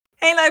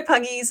Hello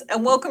Puggies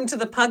and welcome to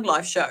the Pug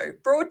Life Show,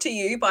 brought to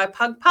you by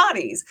Pug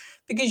Parties,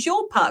 because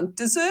your pug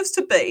deserves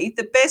to be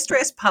the best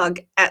dressed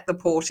pug at the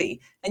porty,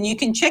 and you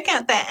can check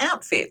out their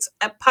outfits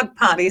at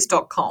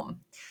pugparties.com.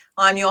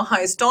 I'm your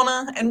host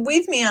Donna, and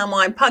with me are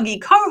my puggy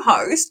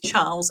co-hosts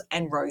Charles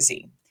and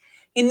Rosie.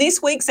 In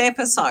this week's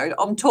episode,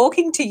 I'm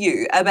talking to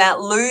you about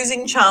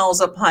losing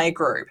Charles at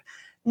Playgroup.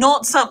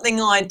 Not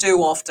something I do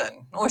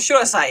often, or should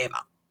I say ever.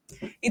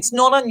 It's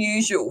not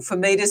unusual for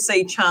me to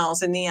see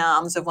Charles in the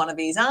arms of one of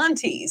his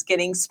aunties,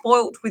 getting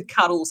spoilt with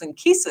cuddles and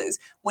kisses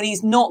when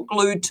he's not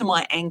glued to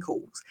my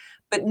ankles,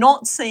 but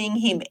not seeing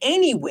him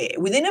anywhere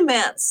within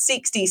about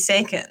 60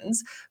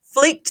 seconds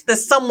flicked the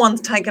someone's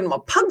taken my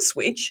pug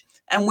switch,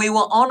 and we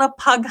were on a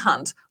pug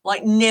hunt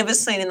like never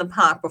seen in the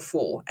park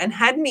before, and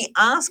had me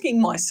asking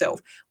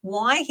myself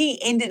why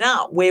he ended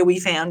up where we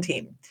found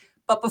him.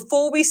 But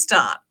before we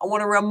start, I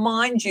want to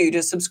remind you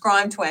to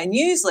subscribe to our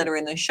newsletter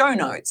in the show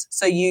notes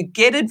so you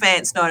get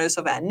advance notice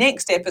of our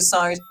next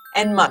episode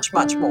and much,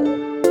 much more.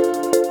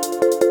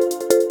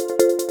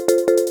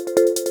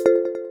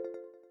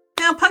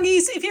 Now,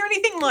 Puggies, if you're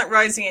anything like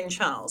Rosie and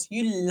Charles,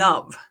 you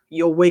love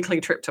your weekly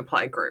trip to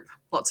Playgroup.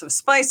 Lots of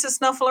space to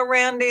snuffle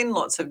around in,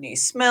 lots of new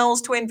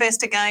smells to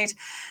investigate.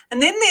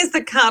 And then there's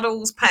the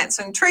cuddles, pats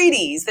and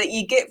treaties that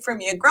you get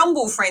from your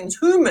grumble friends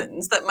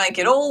humans that make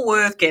it all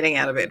worth getting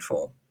out of bed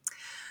for.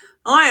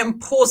 I am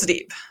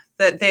positive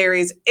that there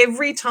is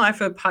every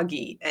type of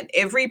puggy at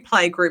every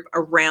playgroup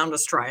around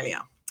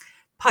Australia.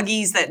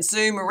 Puggies that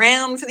zoom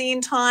around for the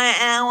entire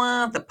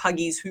hour, the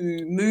puggies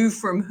who move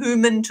from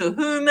human to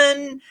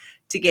human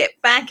to get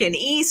back and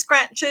ear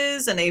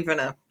scratches and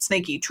even a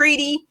sneaky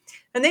treaty.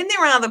 And then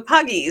there are the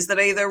puggies that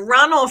either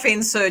run off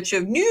in search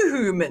of new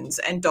humans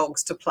and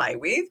dogs to play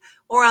with,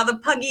 or are the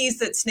puggies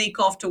that sneak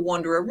off to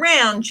wander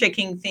around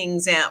checking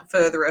things out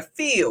further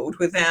afield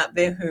without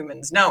their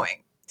humans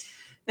knowing.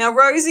 Now,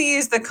 Rosie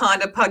is the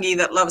kind of puggy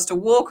that loves to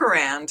walk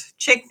around,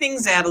 check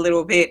things out a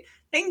little bit,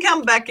 then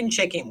come back and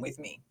check in with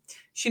me.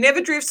 She never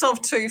drifts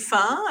off too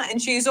far,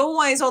 and she's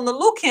always on the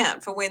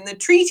lookout for when the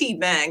treaty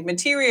bag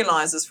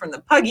materialises from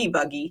the puggy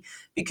buggy,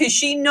 because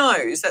she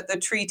knows that the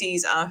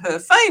treaties are her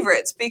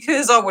favourites,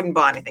 because I wouldn't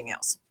buy anything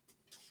else.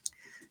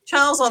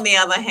 Charles, on the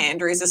other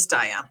hand, is a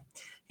stayer.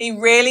 He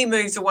rarely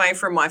moves away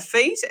from my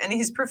feet, and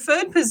his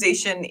preferred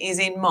position is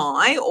in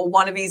my or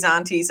one of his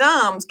auntie's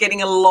arms,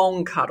 getting a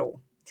long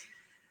cuddle.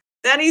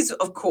 That is,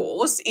 of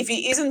course, if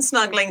he isn't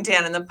snuggling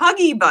down in the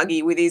puggy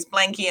buggy with his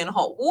blankie and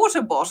hot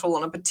water bottle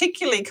on a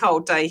particularly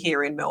cold day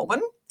here in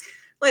Melbourne.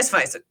 Let's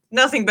face it,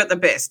 nothing but the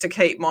best to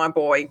keep my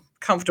boy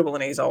comfortable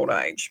in his old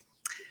age.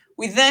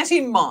 With that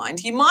in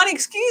mind, you might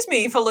excuse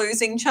me for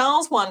losing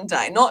Charles one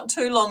day not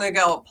too long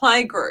ago at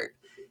Playgroup.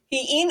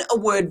 He, in a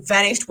word,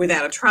 vanished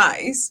without a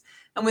trace,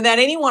 and without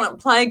anyone at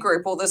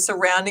Playgroup or the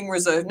surrounding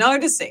reserve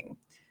noticing.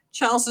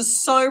 Charles is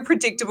so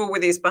predictable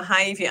with his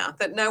behaviour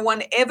that no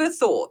one ever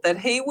thought that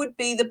he would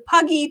be the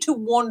puggy to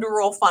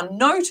wander off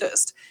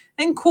unnoticed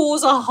and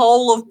cause a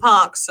whole of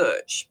park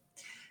search.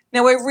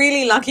 Now, we're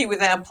really lucky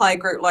with our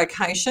playgroup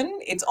location.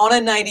 It's on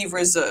a native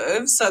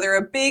reserve, so there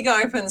are big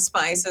open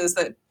spaces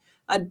that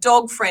are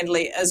dog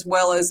friendly, as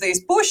well as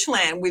these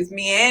bushland with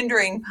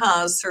meandering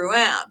paths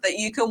throughout that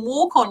you can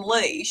walk on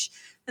leash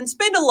and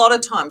spend a lot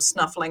of time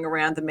snuffling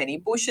around the many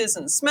bushes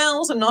and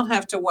smells and not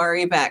have to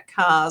worry about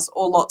cars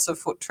or lots of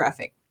foot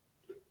traffic.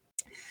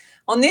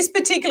 On this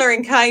particular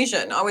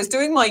occasion, I was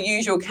doing my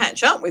usual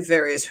catch-up with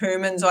various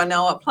humans I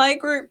know at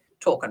Playgroup,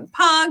 talking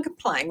pug,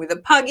 playing with the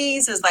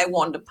puggies as they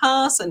wander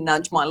past and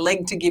nudge my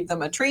leg to give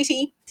them a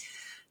treaty.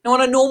 Now,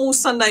 on a normal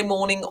Sunday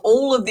morning,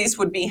 all of this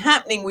would be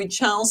happening with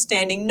Charles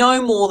standing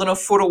no more than a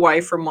foot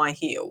away from my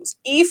heels,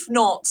 if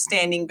not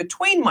standing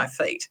between my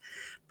feet,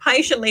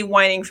 patiently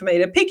waiting for me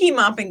to pick him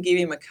up and give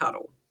him a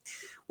cuddle.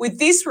 With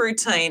this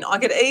routine, I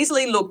could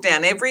easily look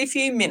down every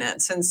few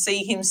minutes and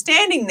see him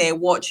standing there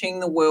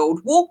watching the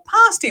world walk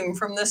past him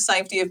from the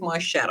safety of my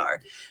shadow,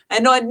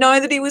 and I'd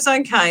know that he was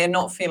okay and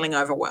not feeling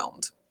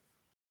overwhelmed.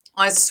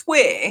 I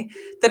swear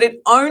that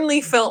it only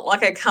felt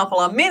like a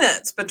couple of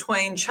minutes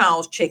between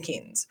Charles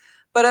check-ins,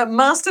 but it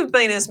must have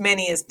been as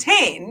many as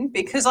 10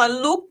 because I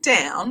looked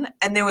down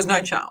and there was no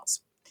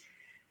Charles.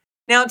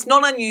 Now, it's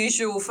not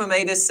unusual for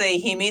me to see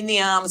him in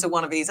the arms of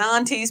one of his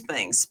aunties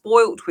being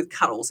spoilt with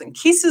cuddles and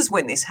kisses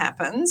when this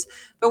happens,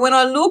 but when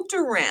I looked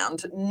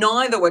around,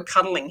 neither were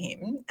cuddling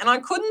him, and I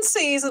couldn't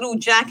see his little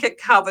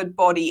jacket-covered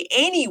body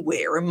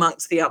anywhere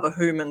amongst the other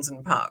humans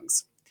and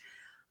pugs.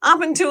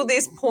 Up until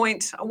this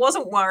point, I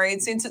wasn't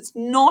worried, since it's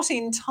not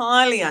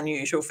entirely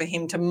unusual for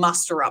him to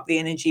muster up the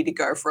energy to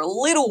go for a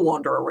little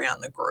wander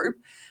around the group,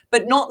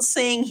 but not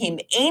seeing him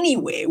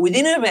anywhere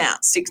within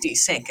about 60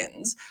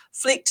 seconds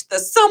flicked the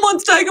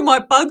 "someone's taken my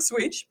bug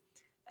switch,"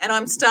 and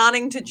I'm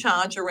starting to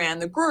charge around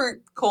the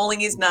group, calling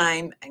his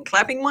name and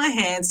clapping my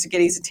hands to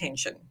get his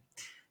attention.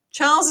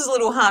 Charles is a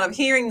little hard of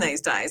hearing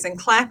these days, and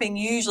clapping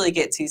usually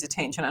gets his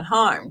attention at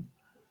home.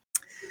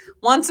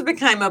 Once it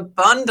became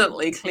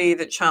abundantly clear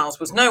that Charles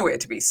was nowhere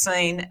to be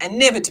seen and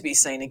never to be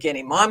seen again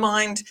in my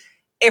mind,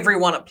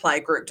 everyone at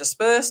Playgroup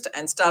dispersed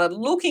and started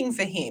looking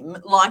for him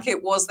like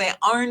it was their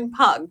own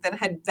pug that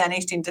had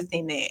vanished into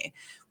thin air,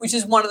 which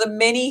is one of the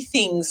many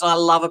things I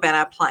love about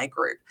our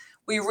Playgroup.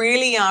 We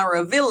really are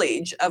a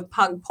village of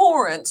pug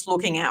parents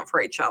looking out for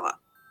each other.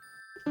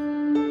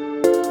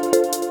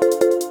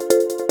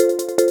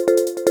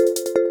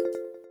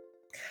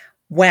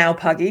 Wow,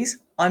 Puggies,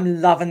 I'm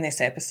loving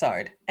this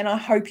episode, and I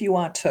hope you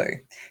are too.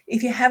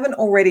 If you haven't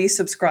already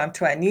subscribed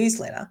to our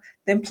newsletter,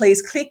 then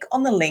please click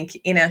on the link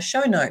in our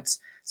show notes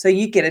so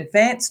you get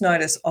advance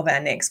notice of our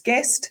next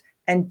guest.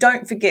 And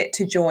don't forget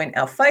to join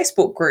our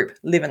Facebook group,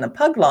 Living the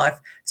Pug Life,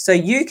 so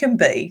you can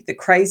be the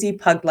crazy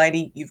pug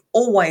lady you've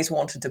always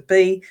wanted to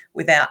be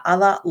with our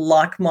other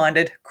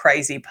like-minded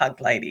crazy pug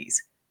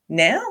ladies.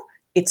 Now,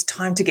 it's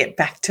time to get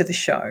back to the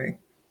show.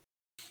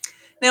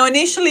 Now,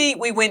 initially,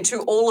 we went to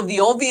all of the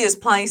obvious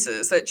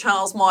places that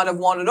Charles might have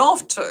wandered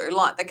off to,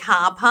 like the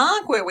car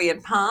park where we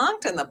had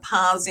parked and the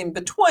paths in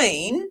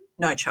between.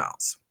 No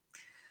Charles.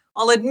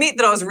 I'll admit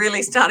that I was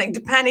really starting to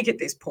panic at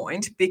this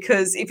point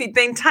because if he'd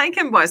been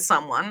taken by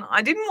someone,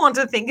 I didn't want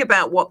to think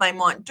about what they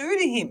might do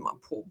to him, my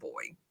poor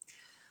boy.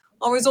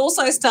 I was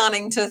also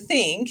starting to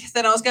think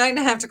that I was going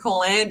to have to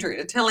call Andrew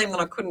to tell him that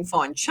I couldn't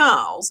find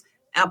Charles,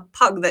 our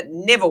pug that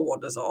never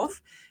wanders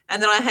off,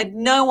 and that I had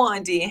no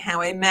idea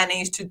how he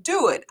managed to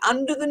do it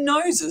under the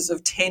noses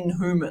of 10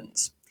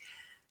 humans.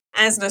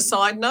 As an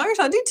aside note,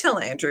 I did tell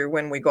Andrew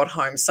when we got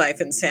home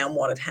safe and sound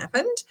what had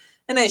happened,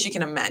 and as you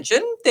can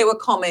imagine, there were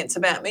comments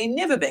about me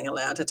never being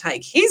allowed to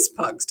take his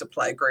pugs to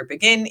Playgroup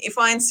again if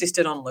I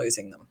insisted on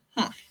losing them.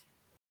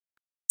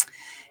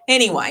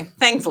 Anyway,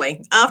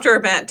 thankfully, after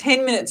about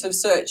 10 minutes of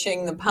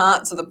searching the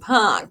parts of the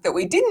park that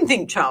we didn't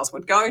think Charles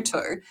would go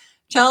to,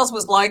 Charles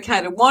was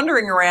located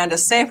wandering around a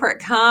separate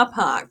car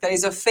park that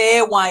is a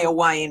fair way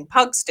away in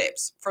pug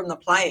steps from the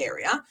play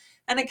area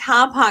and a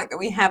car park that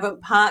we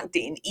haven't parked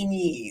in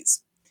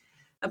years.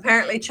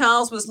 Apparently,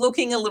 Charles was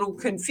looking a little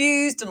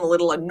confused and a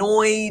little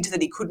annoyed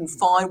that he couldn't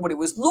find what he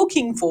was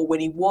looking for when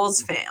he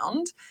was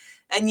found.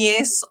 And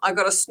yes, I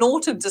got a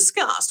snort of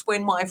disgust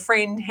when my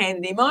friend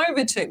handed him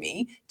over to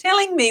me,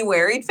 telling me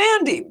where he'd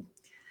found him.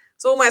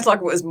 It's almost like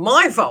it was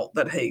my fault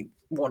that he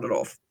wandered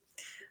off.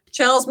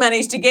 Charles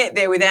managed to get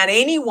there without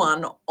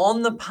anyone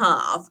on the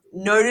path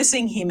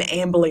noticing him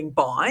ambling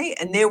by,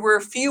 and there were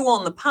a few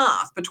on the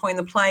path between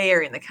the play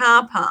area and the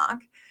car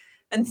park,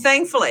 and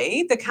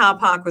thankfully the car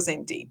park was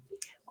empty.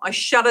 I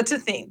shudder to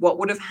think what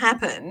would have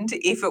happened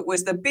if it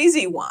was the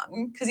busy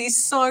one, because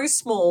he's so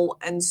small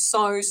and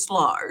so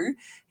slow,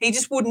 he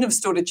just wouldn't have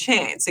stood a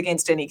chance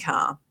against any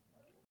car.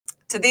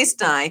 To this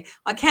day,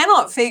 I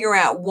cannot figure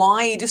out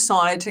why he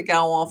decided to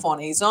go off on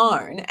his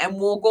own and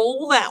walk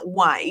all that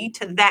way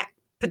to that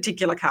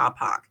particular car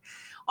park.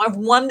 I've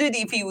wondered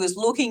if he was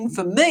looking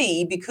for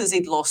me because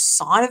he'd lost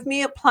sight of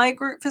me at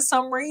Playgroup for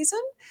some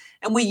reason,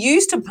 and we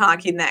used to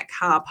park in that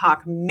car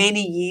park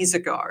many years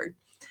ago.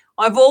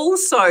 I've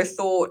also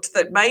thought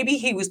that maybe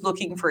he was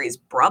looking for his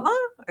brother,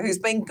 who's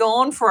been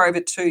gone for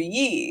over 2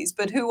 years,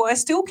 but who I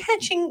still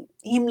catching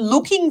him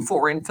looking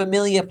for in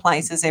familiar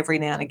places every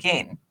now and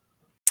again.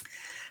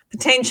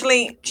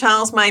 Potentially,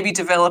 Charles may be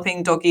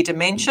developing doggy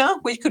dementia,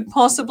 which could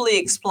possibly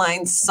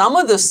explain some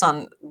of the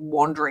sun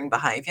wandering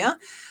behaviour.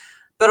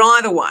 But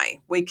either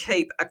way, we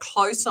keep a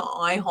closer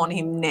eye on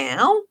him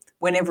now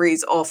whenever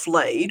he's off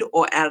lead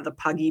or out of the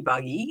puggy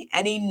buggy,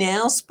 and he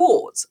now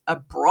sports a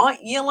bright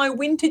yellow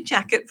winter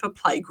jacket for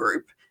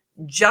Playgroup,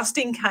 just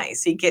in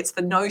case he gets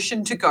the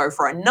notion to go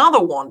for another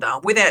wander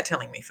without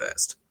telling me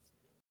first.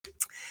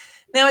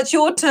 Now it's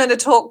your turn to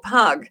talk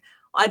pug.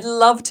 I'd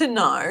love to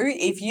know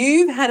if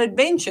you've had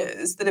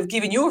adventures that have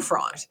given you a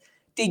fright.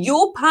 Did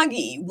your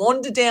puggy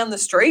wander down the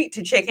street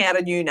to check out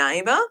a new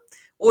neighbour?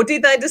 Or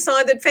did they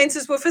decide that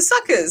fences were for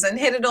suckers and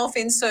headed off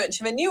in search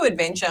of a new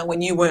adventure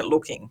when you weren't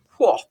looking?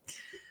 Whoa.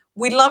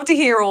 We'd love to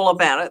hear all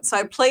about it,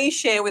 so please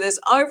share with us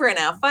over in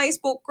our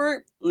Facebook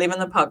group, Living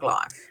the Pug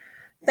Life.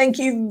 Thank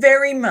you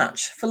very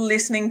much for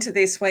listening to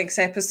this week's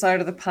episode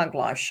of the Pug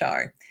Life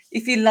Show.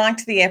 If you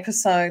liked the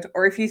episode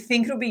or if you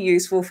think it'll be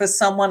useful for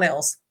someone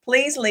else,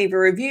 please leave a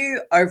review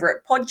over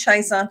at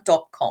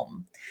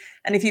podchaser.com.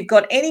 And if you've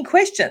got any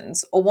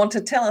questions or want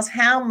to tell us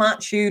how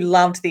much you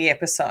loved the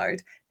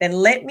episode, then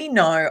let me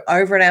know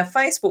over at our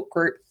Facebook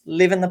group,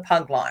 Living the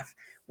Pug Life,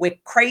 where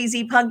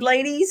crazy pug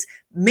ladies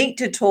meet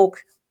to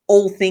talk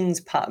all things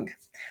pug.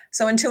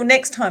 So until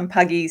next time,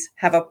 puggies,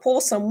 have a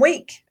pawsome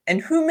week,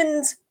 and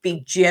humans,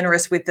 be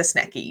generous with the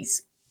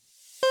snackies.